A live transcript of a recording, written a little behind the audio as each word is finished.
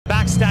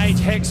Backstage,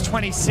 Hex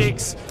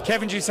 26,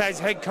 Kevin Jousset's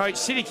head coach,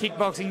 City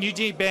Kickboxing,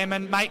 Eugene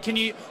Bareman. Mate, can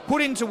you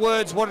put into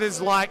words what it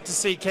is like to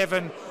see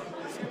Kevin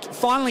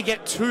finally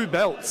get 2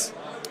 belts?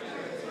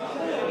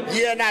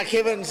 Yeah, no,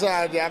 Kevin's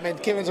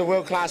a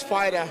world-class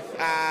fighter.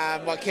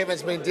 What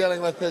Kevin's been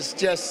dealing with is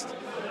just,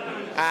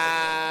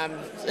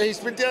 he's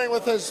been dealing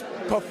with his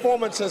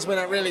performances when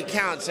it really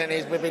counts, and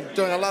we've been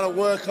doing a lot of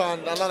work on,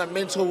 a lot of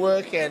mental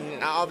work,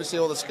 and obviously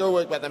all the skill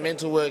work, but the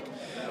mental work.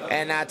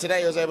 And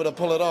today he was able to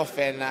pull it off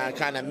and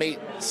kind of meet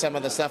some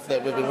of the stuff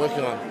that we've been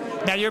working on.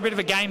 Now, you're a bit of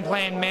a game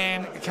plan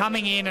man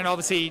coming in, and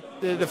obviously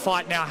the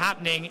fight now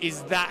happening.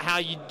 Is that how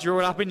you drew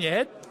it up in your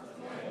head?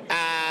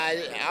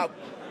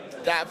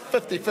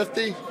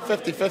 50-50.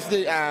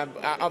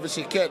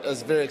 Obviously, Kit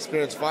is a very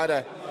experienced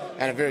fighter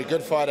and a very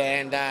good fighter,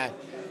 and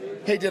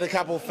he did a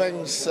couple of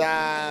things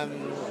that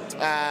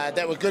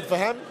were good for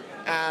him,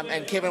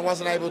 and Kevin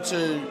wasn't able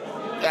to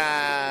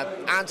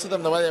answer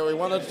them the way that we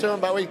wanted to,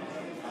 but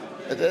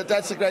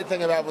that's the great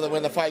thing about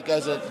when the fight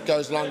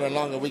goes longer and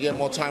longer. We get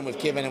more time with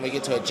Kevin and we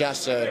get to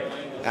adjust. So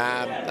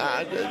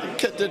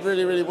Kit did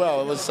really, really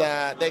well. It was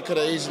they could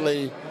have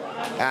easily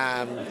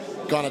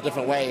gone a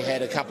different way.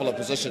 Had a couple of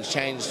positions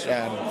changed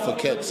for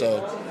Kit.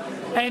 So.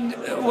 And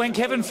when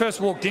Kevin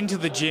first walked into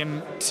the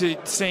gym to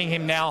seeing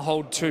him now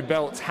hold 2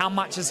 belts, how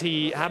much have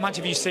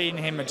you seen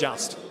him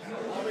adjust?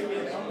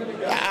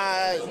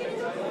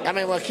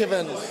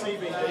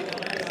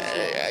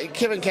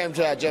 Kevin came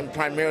to our gym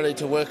primarily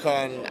to work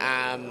on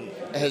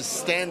his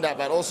stand-up,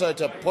 but also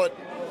to put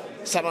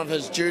some of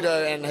his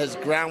judo and his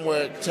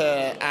groundwork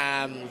to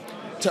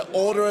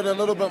order it a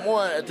little bit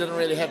more. It didn't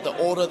really have the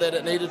order that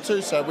it needed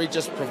to, so we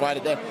just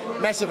provided that.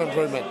 Massive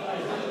improvement.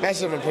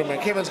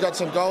 Kevin's got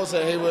some goals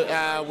that he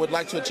would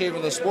like to achieve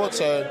in the sport,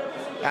 so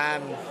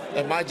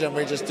at my gym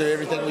we just do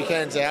everything we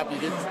can to help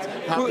you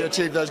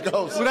achieve those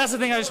goals. Well, that's the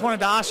thing I just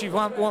wanted to ask you.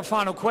 One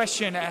final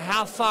question.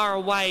 How far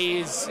away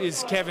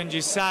is Kevin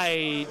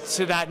Jousset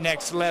to that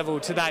next level,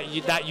 to that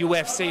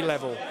UFC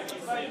level?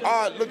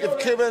 Oh, look, if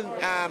Kevin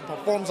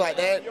performs like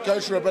that,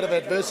 goes through a bit of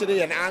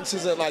adversity and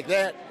answers it like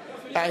that,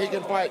 he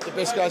can fight the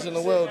best guys in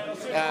the world,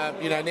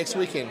 next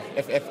weekend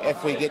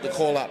if we get the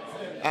call up.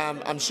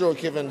 I'm sure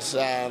Kevin's,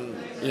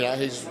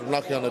 he's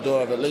knocking on the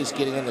door of at least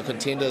getting in the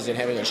contenders and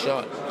having a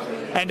shot.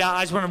 And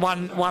I just wanted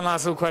one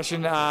last little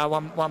question,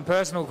 one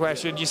personal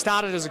question. You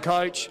started as a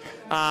coach.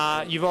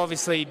 You've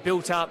obviously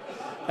built up,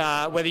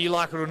 whether you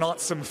like it or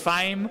not, some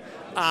fame.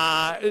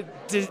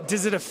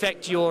 Does it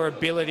affect your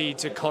ability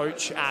to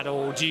coach at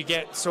all? Do you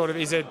get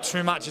is there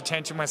too much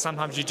attention where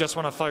sometimes you just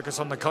want to focus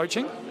on the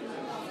coaching?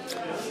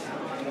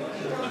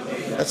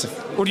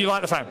 Or do you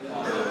like the fame?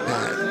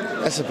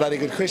 That's a bloody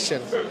good question.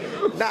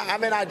 No,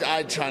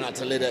 I try not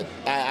to let it.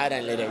 I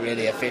don't let it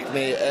really affect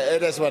me.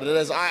 It is what it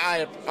is.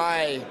 I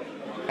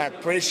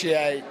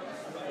appreciate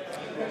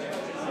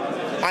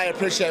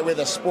where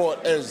the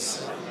sport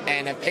is,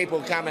 and if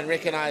people come and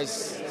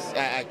recognise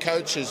a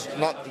coach who's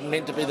not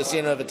meant to be the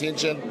centre of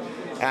attention,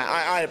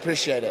 I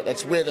appreciate it.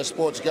 It's where the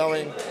sport's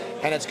going,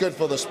 and it's good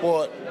for the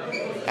sport.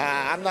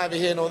 I'm neither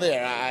here nor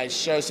there. I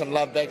show some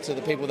love back to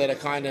the people that are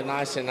kind and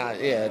nice, and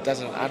it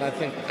doesn't.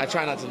 I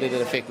try not to let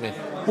it affect me.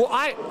 Well,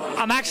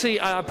 I'm actually,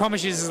 I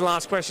promise you this is the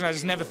last question. I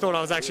just never thought I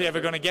was actually ever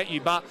going to get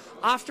you. But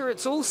after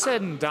it's all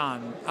said and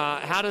done,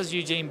 how does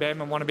Eugene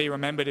Bareman want to be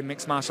remembered in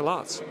mixed martial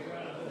arts?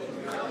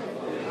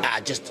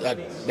 Just a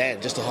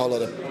whole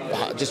lot of,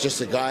 just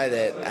a guy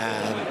that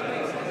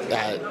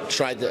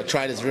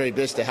tried his very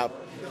best to help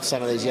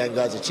some of these young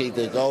guys achieve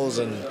their goals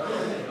and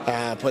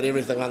put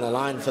everything on the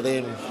line for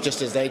them,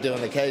 just as they do in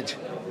the cage.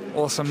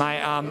 Awesome,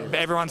 mate.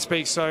 Everyone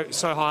speaks so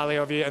highly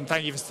of you, and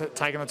thank you for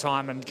taking the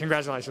time, and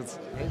congratulations.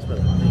 Thanks,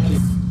 brother.